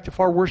worship. In fact, if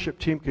our worship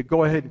team could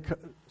go ahead and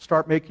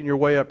start making your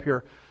way up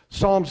here.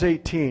 Psalms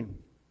 18.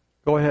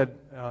 Go ahead,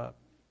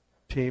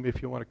 team,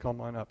 if you want to come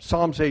on up.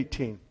 Psalms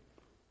 18.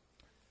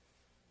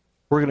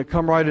 We're going to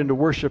come right into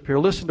worship here.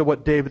 Listen to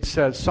what David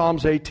says.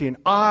 Psalms 18.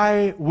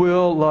 I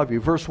will love you.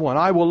 Verse 1.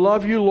 I will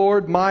love you,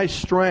 Lord, my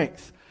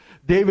strength.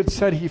 David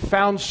said he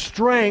found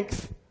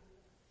strength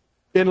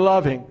in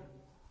loving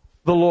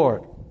the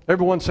Lord.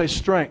 Everyone say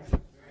strength.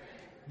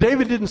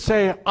 David didn't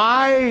say,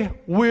 I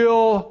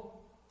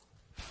will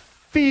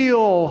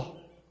feel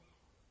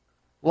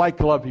like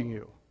loving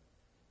you.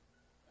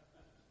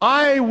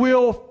 I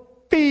will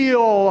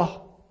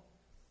feel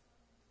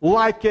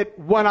like it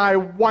when I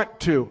want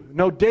to.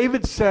 No,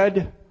 David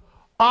said,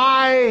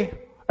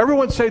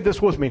 everyone say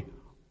this with me,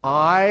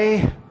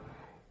 I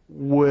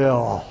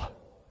will.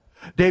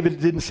 David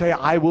didn't say,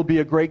 I will be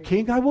a great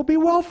king, I will be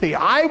wealthy,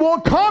 I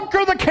will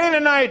conquer the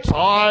Canaanites,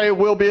 I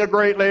will be a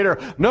great leader.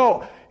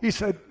 No, he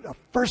said the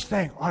first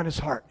thing on his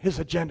heart, his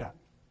agenda,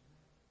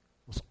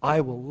 was,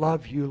 I will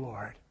love you,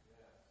 Lord.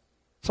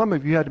 Some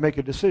of you had to make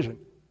a decision.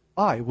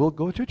 I will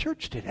go to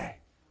church today.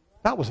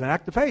 That was an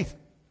act of faith.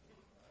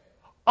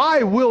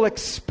 I will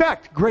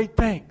expect great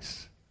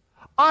things.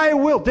 I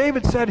will.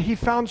 David said he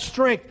found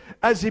strength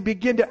as he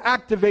began to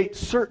activate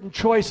certain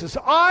choices.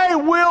 I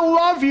will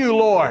love you,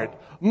 Lord,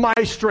 my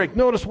strength.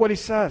 Notice what he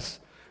says.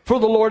 For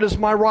the Lord is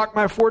my rock,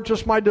 my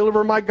fortress, my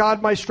deliverer, my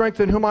God, my strength,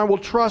 in whom I will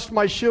trust,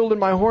 my shield and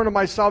my horn of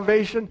my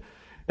salvation.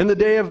 in the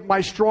day of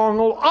my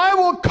stronghold. I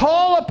will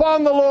call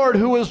upon the Lord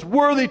who is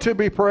worthy to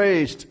be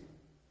praised.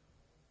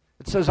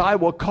 It says, I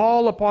will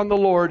call upon the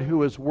Lord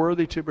who is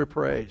worthy to be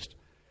praised.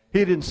 He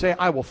didn't say,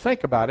 I will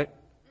think about it.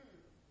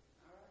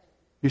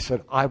 He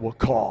said, I will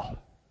call.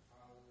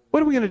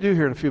 What are we going to do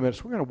here in a few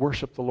minutes? We're going to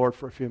worship the Lord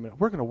for a few minutes.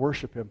 We're going to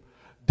worship Him.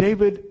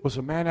 David was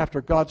a man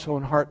after God's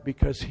own heart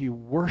because he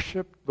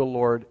worshiped the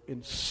Lord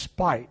in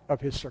spite of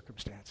his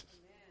circumstances.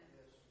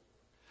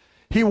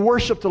 He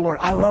worshiped the Lord.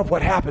 I love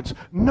what happens.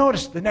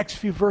 Notice the next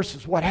few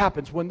verses, what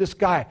happens when this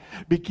guy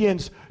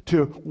begins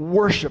to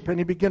worship and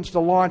he begins to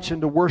launch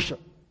into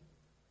worship.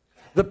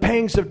 The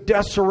pangs of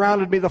death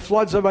surrounded me. The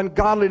floods of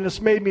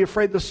ungodliness made me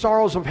afraid. The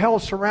sorrows of hell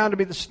surrounded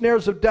me. The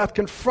snares of death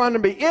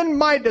confronted me. In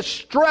my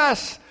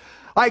distress,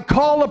 I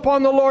called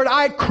upon the Lord.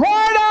 I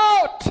cried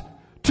out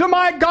to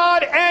my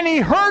God, and He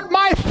heard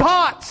my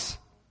thoughts.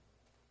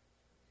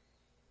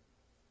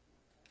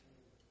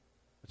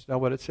 That's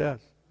not what it says.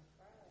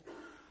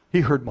 He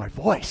heard my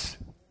voice.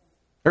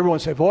 Everyone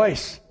say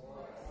voice.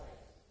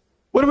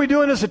 What are we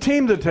doing as a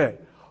team today?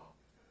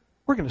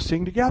 We're going to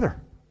sing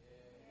together.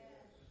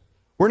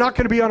 We're not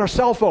going to be on our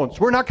cell phones.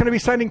 We're not going to be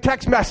sending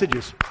text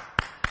messages.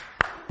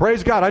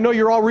 Praise God. I know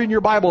you're all reading your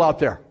Bible out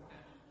there.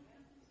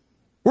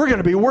 We're going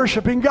to be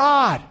worshiping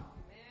God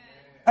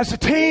as a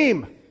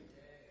team.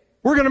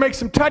 We're going to make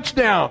some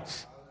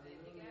touchdowns.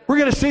 We're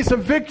going to see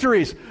some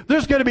victories.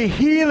 There's going to be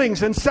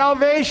healings and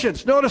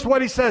salvations. Notice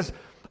what he says.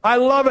 I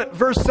love it.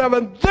 Verse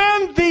 7.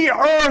 Then the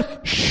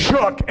earth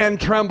shook and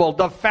trembled.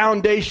 The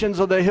foundations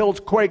of the hills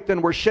quaked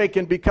and were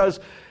shaken because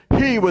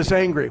He was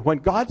angry. When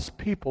God's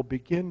people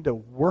begin to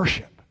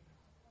worship,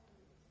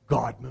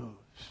 God moves.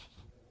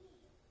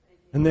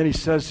 And then he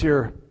says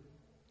here,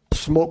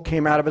 smoke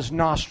came out of His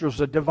nostrils,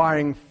 a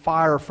devouring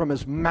fire from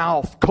His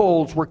mouth.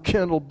 Coals were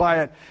kindled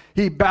by it.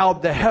 He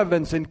bowed the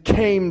heavens and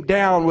came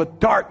down with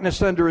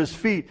darkness under His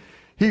feet.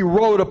 He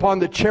rode upon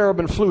the cherub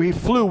and flew. He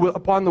flew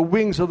upon the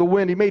wings of the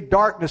wind. He made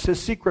darkness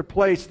His secret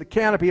place. The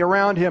canopy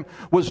around Him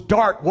was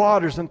dark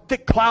waters and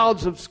thick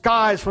clouds of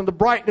skies from the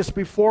brightness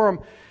before Him.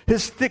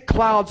 His thick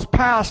clouds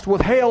passed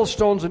with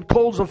hailstones and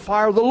coals of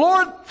fire. The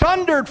Lord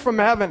thundered from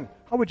heaven.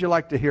 How would you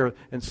like to hear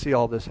and see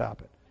all this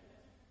happen?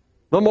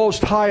 The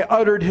Most High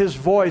uttered His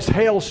voice,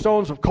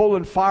 hailstones of coal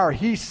and fire.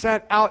 He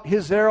sent out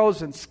His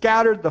arrows and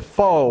scattered the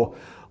foe,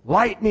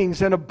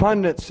 lightnings in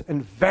abundance,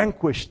 and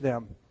vanquished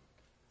them.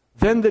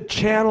 Then the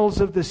channels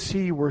of the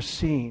sea were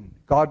seen.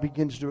 God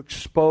begins to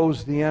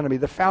expose the enemy.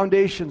 The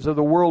foundations of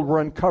the world were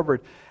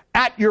uncovered.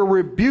 At your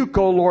rebuke,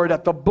 O Lord,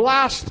 at the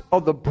blast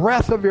of the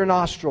breath of your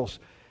nostrils,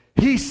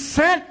 He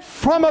sent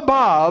from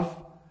above,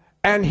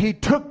 and He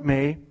took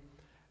me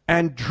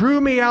and drew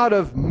me out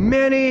of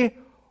many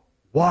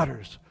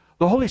waters.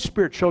 The Holy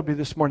Spirit showed me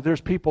this morning,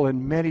 there's people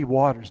in many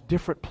waters,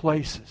 different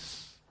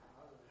places.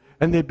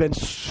 And they've been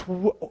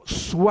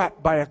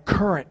swept by a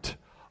current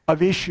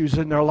of issues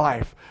in their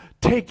life.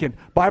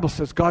 Bible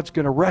says God's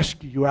going to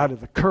rescue you out of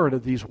the current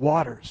of these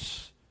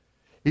waters.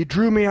 He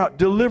drew me out,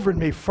 delivered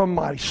me from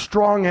my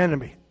strong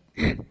enemy,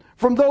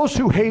 from those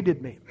who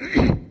hated me.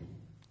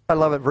 I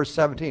love it, verse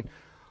 17.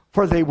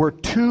 For they were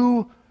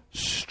too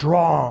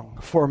strong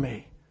for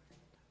me.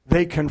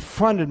 They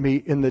confronted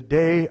me in the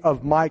day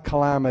of my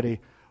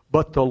calamity.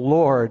 But the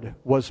Lord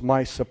was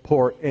my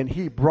support, and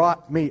He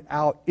brought me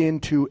out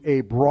into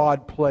a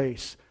broad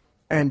place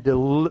and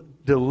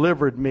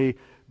delivered me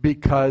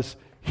because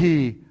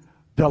He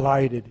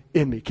delighted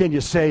in me. Can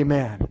you say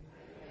amen?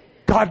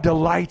 God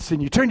delights in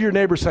you. Turn to your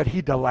neighbor and say,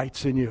 He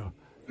delights in you.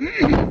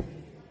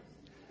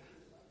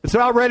 It's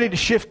about ready to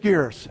shift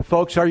gears.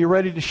 Folks, are you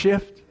ready to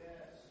shift?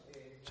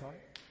 Sorry?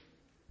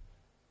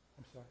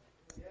 I'm sorry.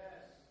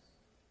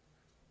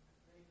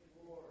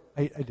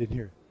 I didn't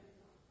hear.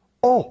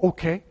 Oh,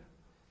 okay.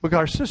 We got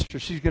our sister.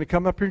 She's going to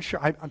come up here and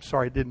share. I'm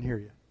sorry, I didn't hear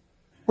you.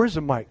 Where's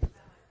the mic?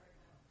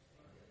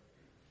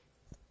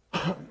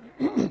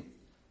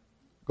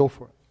 Go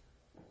for it.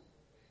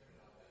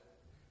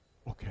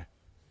 Okay.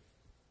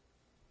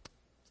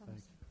 Thank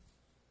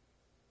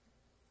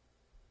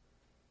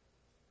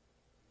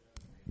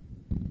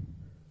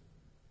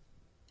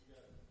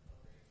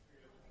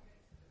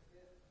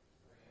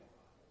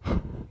you.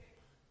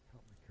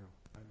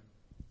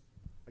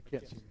 I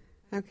can't see.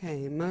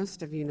 Okay,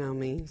 most of you know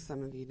me,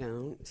 some of you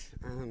don't.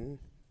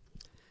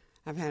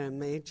 I've had a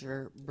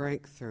major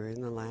breakthrough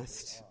in the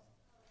last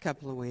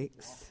couple of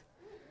weeks.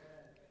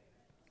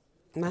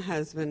 My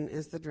husband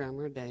is the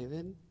drummer,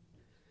 David,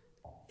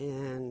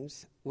 and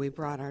we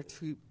brought our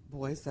two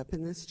boys up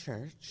in this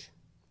church.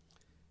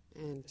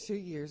 And 2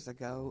 years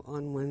ago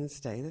on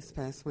Wednesday, this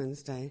past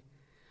Wednesday,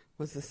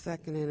 was the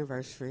second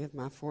anniversary of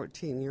my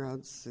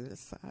 14-year-old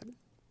suicide.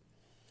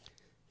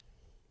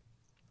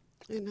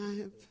 And I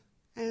have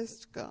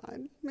asked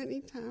God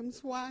many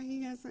times why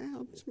He hasn't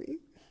helped me.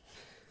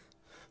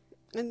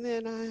 And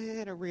then I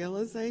had a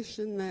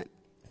realization that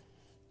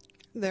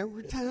there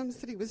were times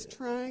that He was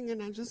trying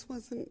and I just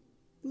wasn't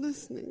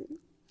listening.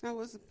 I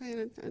wasn't paying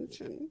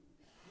attention.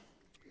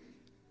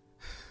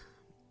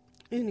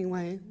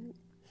 Anyway,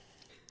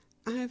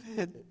 I've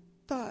had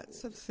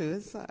thoughts of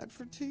suicide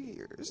for 2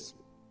 years.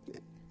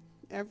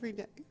 every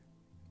day.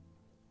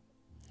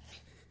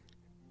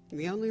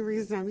 The only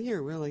reason I'm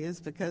here really is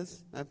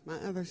because of my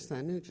other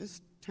son who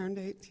just turned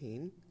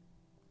 18,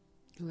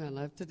 who I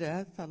love to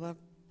death. I love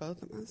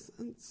both of my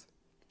sons.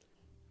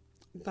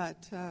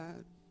 But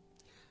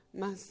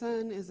my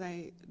son is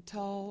a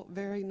tall,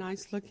 very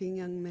nice-looking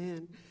young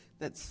man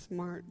that's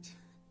smart.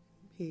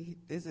 He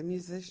is a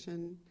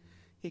musician.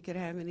 He could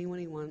have anyone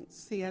he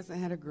wants. He hasn't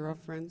had a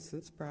girlfriend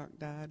since Brock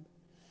died.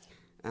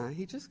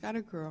 He just got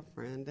a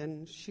girlfriend,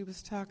 and she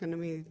was talking to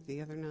me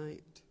the other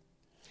night.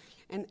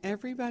 And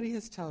everybody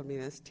has told me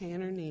this.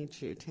 Tanner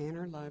needs you.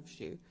 Tanner loves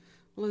you.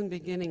 Well, in the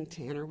beginning,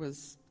 Tanner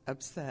was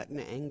upset and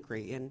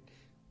angry, and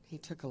he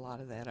took a lot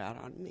of that out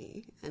on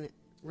me. And it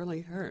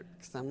really hurt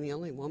because I'm the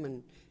only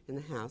woman in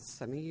the house.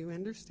 Some of you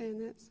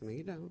understand that. Some of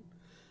you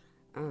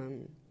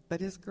don't.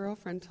 But his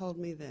girlfriend told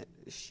me that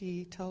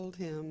she told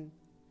him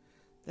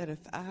that if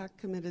I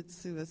committed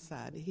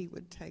suicide, he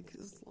would take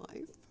his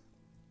life.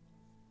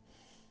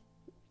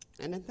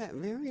 And at that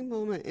very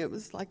moment, it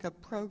was like a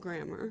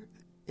programmer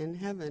in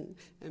heaven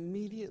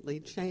immediately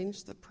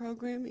changed the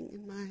programming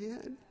in my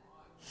head.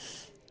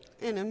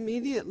 And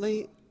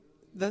immediately,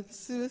 the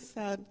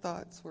suicide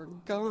thoughts were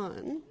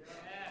gone.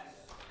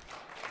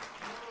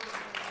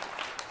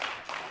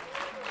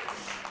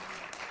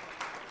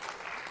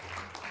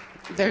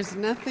 There's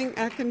nothing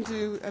I can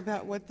do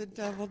about what the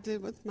devil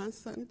did with my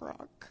son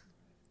Brock.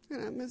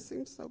 And I miss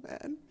him so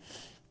bad.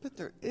 But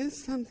there is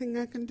something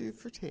I can do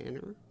for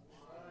Tanner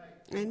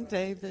and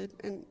David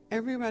and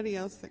everybody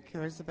else that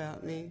cares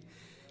about me.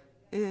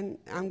 And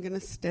I'm going to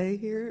stay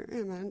here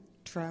and I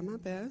try my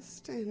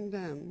best.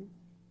 And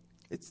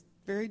it's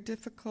very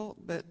difficult,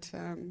 but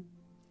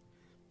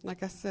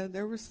like I said,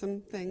 there were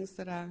some things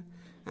that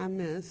I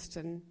missed,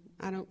 and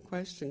I don't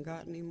question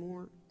God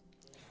anymore.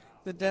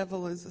 The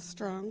devil is a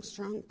strong,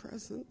 strong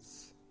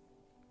presence.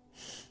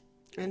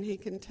 And he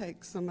can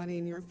take somebody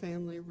in your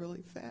family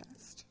really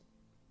fast.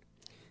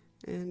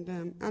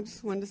 And I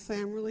just wanted to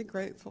say I'm really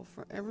grateful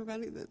for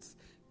everybody that's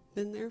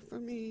been there for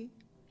me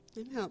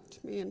and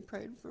helped me and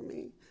prayed for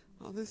me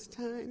all this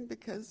time,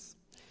 because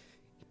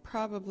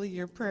probably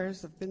your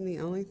prayers have been the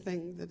only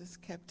thing that has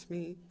kept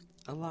me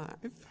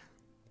alive.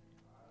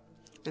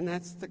 And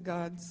that's the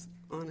God's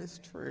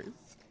honest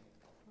truth.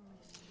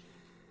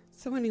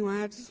 So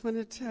anyway, I just want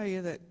to tell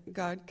you that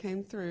God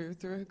came through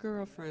a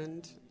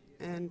girlfriend,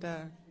 and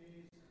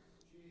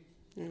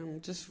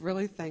I'm just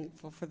really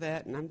thankful for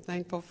that, and I'm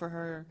thankful for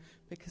her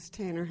because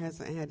Tanner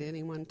hasn't had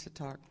anyone to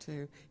talk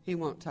to. He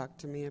won't talk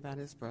to me about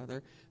his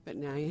brother, but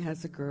now he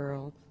has a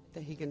girl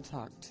that he can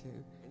talk to,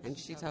 and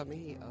she told me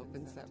he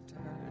opens up to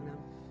her, and I'm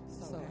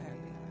so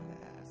happy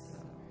about that. So.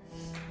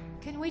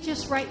 Can we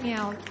just right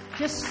now,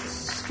 just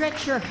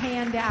stretch your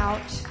hand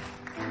out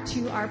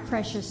to our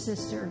precious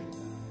sister?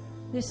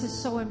 This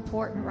is so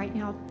important right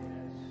now.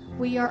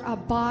 We are a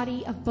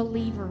body of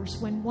believers.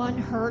 When one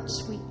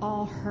hurts, we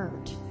all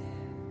hurt.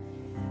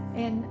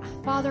 And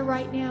Father,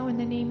 right now, in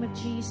the name of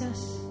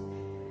Jesus,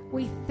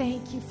 we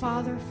thank you,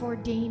 Father, for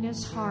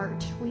Dana's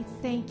heart. We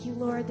thank you,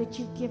 Lord, that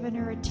you've given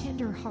her a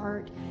tender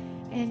heart.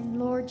 And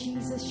Lord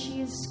Jesus,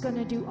 she is going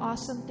to do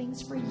awesome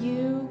things for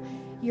you.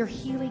 You're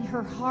healing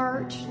her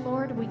heart.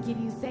 Lord, we give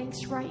you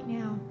thanks right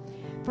now.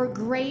 For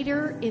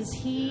greater is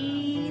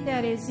he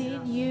that is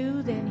in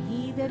you than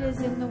he that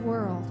is in the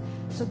world.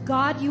 So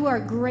God, you are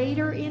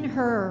greater in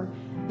her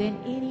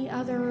than any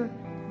other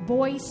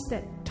voice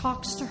that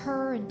talks to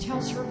her and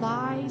tells her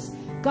lies.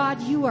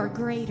 God, you are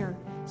greater.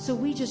 So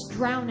we just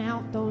drown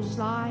out those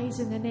lies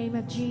in the name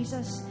of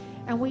Jesus.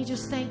 And we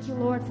just thank you,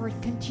 Lord, for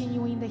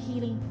continuing the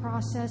healing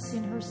process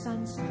in her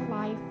son's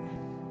life,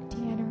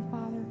 Tanner,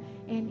 Father,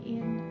 and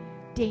in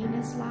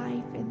Dana's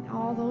life, and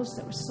all those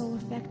that were so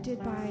affected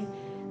by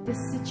this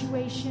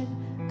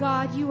situation.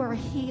 God, you are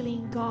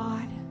healing,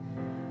 God.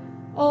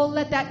 Oh,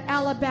 let that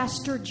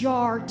alabaster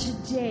jar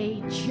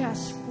today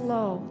just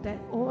flow. That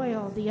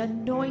oil, the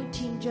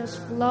anointing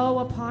just flow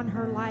upon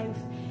her life.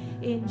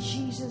 In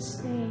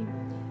Jesus' name,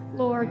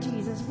 Lord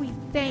Jesus, we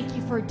thank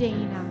you for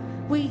Dana.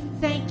 We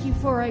thank you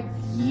for a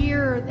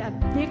year of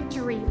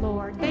victory,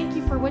 Lord. Thank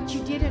you for what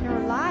you did in her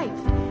life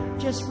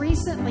just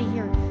recently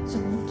here. So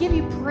we give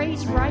you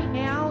praise right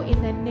now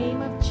in the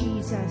name of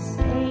Jesus.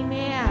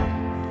 Amen.